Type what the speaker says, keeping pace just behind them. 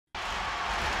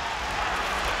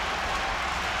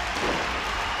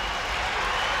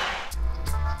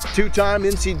Two-time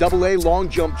NCAA long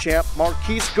jump champ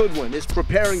Marquise Goodwin is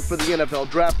preparing for the NFL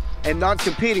draft and not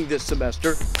competing this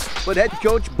semester, but head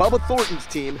coach Bubba Thornton's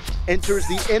team enters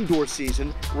the indoor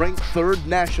season ranked 3rd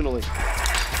nationally.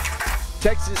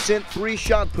 Texas sent 3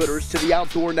 shot putters to the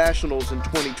outdoor nationals in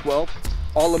 2012.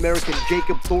 All-American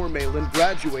Jacob Thormalin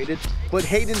graduated, but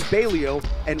Hayden Bailio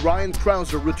and Ryan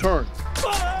Krauser returned.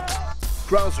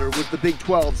 Krauser was the Big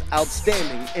 12's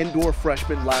outstanding indoor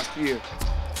freshman last year.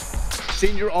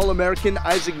 Senior All-American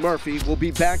Isaac Murphy will be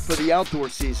back for the outdoor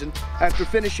season after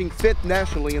finishing 5th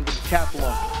nationally in the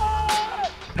decathlon.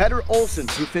 Petter Olsen,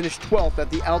 who finished 12th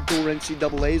at the outdoor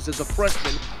NCAAs as a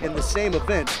freshman in the same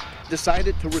event,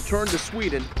 decided to return to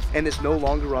Sweden and is no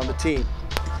longer on the team.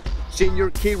 Senior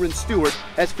Kieran Stewart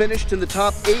has finished in the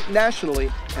top 8 nationally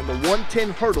and the 110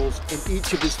 hurdles in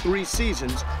each of his 3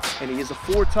 seasons, and he is a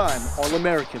 4-time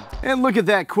All-American. And look at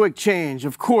that quick change.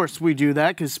 Of course we do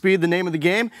that because speed the name of the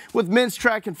game. With men's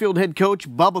track and field head coach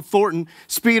Bubba Thornton,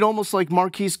 speed almost like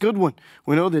Marquise Goodwin.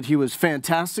 We know that he was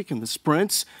fantastic in the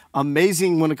sprints,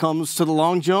 amazing when it comes to the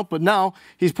long jump, but now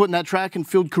he's putting that track and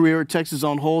field career at Texas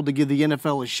on hold to give the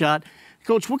NFL a shot.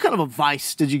 Coach, what kind of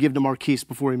advice did you give to Marquise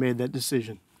before he made that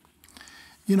decision?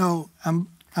 You know,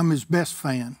 I'm his best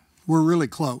fan. We're really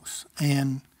close,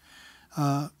 and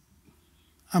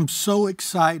I'm so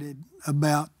excited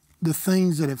about the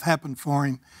things that have happened for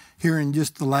him here in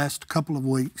just the last couple of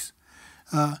weeks.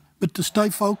 But to stay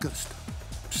focused,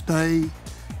 stay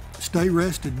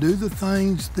rested, do the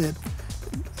things that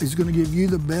is going to give you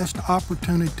the best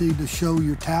opportunity to show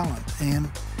your talent, and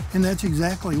that's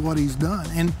exactly what he's done.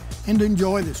 And to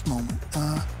enjoy this moment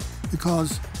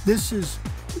because this is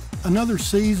another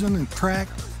season, and track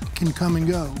can come and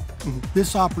go.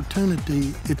 This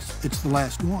opportunity, it's the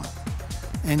last one.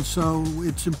 And so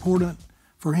it's important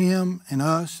for him and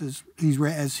us, as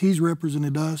he's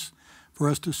represented us, for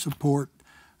us to support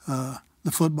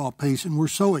the football piece. And we're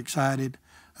so excited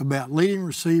about leading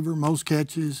receiver, most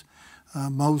catches,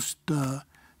 most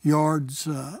yards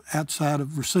outside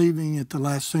of receiving at the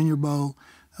last Senior Bowl.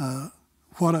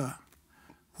 What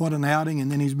an outing,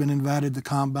 and then he's been invited to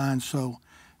Combine. So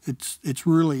it's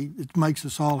really, it makes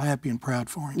us all happy and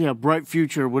proud for him. Yeah, bright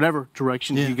future, whatever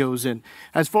direction he goes in.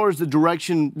 As far as the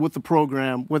direction with the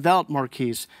program, without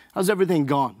Marquise, how's everything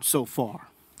gone so far?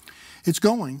 It's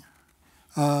going.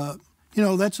 You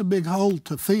know, that's a big hole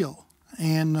to fill.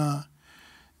 And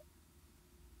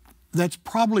that's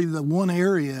probably the one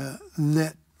area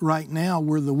that right now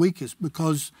we're the weakest,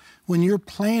 because when you're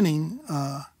planning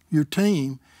your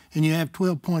team and you have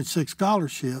 12.6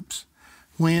 scholarships,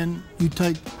 when you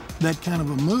take that kind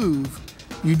of a move,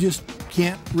 you just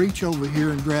can't reach over here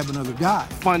and grab another guy.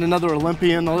 Find another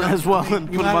Olympian as well.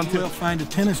 And you might as well find a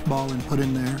tennis ball and put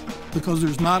in there, because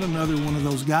there's not another one of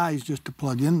those guys just to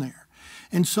plug in there.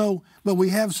 And so, but we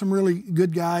have some really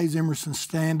good guys, Emerson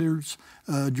Standards,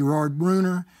 Gerard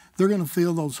Bruner. They're going to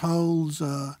fill those holes.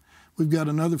 We've got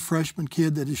another freshman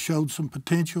kid that has showed some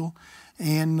potential.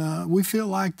 And we feel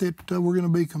like that we're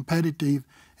going to be competitive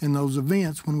in those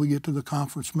events when we get to the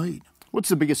conference meet. What's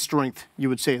the biggest strength, you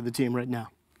would say, of the team right now?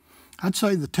 I'd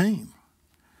say the team.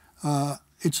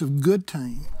 It's a good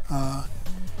team.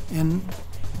 And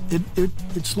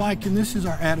it's like, and this is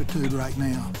our attitude right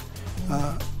now,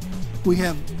 we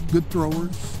have good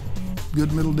throwers,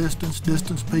 good middle distance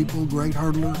people, great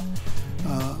hurdler.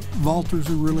 Vaulters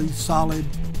are really solid,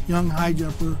 young high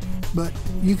jumper, but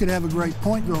you could have a great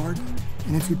point guard,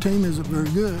 and if your team isn't very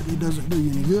good, it doesn't do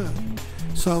you any good.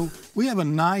 So we have a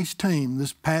nice team.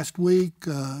 This past week,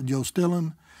 Joe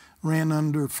Stillen ran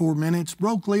under 4 minutes,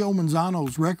 broke Leo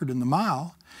Manzano's record in the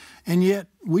mile, and yet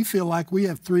we feel like we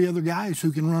have 3 other guys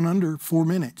who can run under 4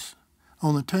 minutes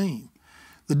on the team.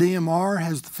 The DMR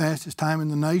has the fastest time in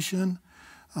the nation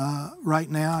right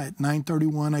now at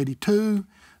 9:31.82.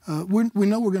 We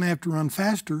know we're going to have to run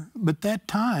faster, but that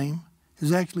time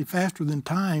is actually faster than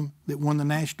time that won the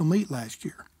national meet last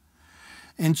year.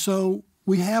 And so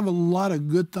we have a lot of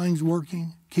good things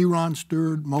working. Kieran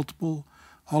Stewart, multiple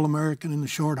All-American in the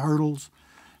short hurdles.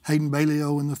 Hayden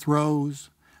Bailio in the throws.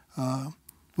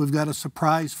 We've got a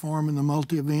surprise for him in the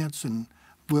multi-events, and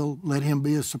we'll let him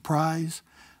be a surprise.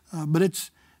 But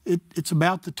it's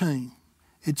about the team.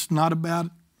 It's not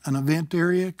about an event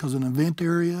area, because an event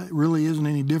area really isn't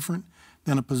any different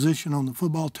than a position on the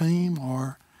football team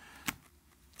or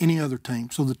any other team.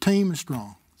 So the team is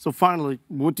strong. So finally,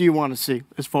 what do you want to see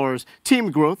as far as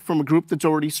team growth from a group that's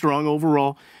already strong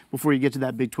overall before you get to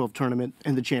that Big 12 tournament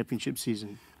and the championship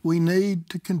season? We need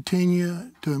to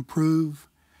continue to improve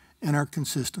and our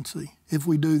consistency. If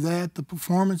we do that, the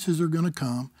performances are going to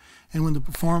come, and when the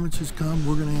performances come,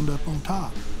 we're going to end up on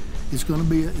top. It's going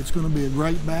to be a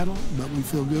great battle, but we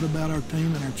feel good about our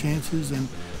team and our chances. And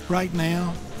right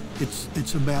now,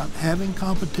 it's about having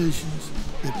competitions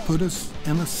that put us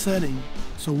in a setting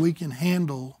so we can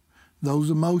handle those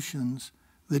emotions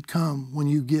that come when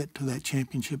you get to that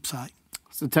championship site.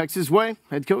 It's the Texas way.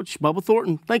 Head coach Bubba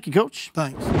Thornton. Thank you, Coach.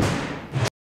 Thanks.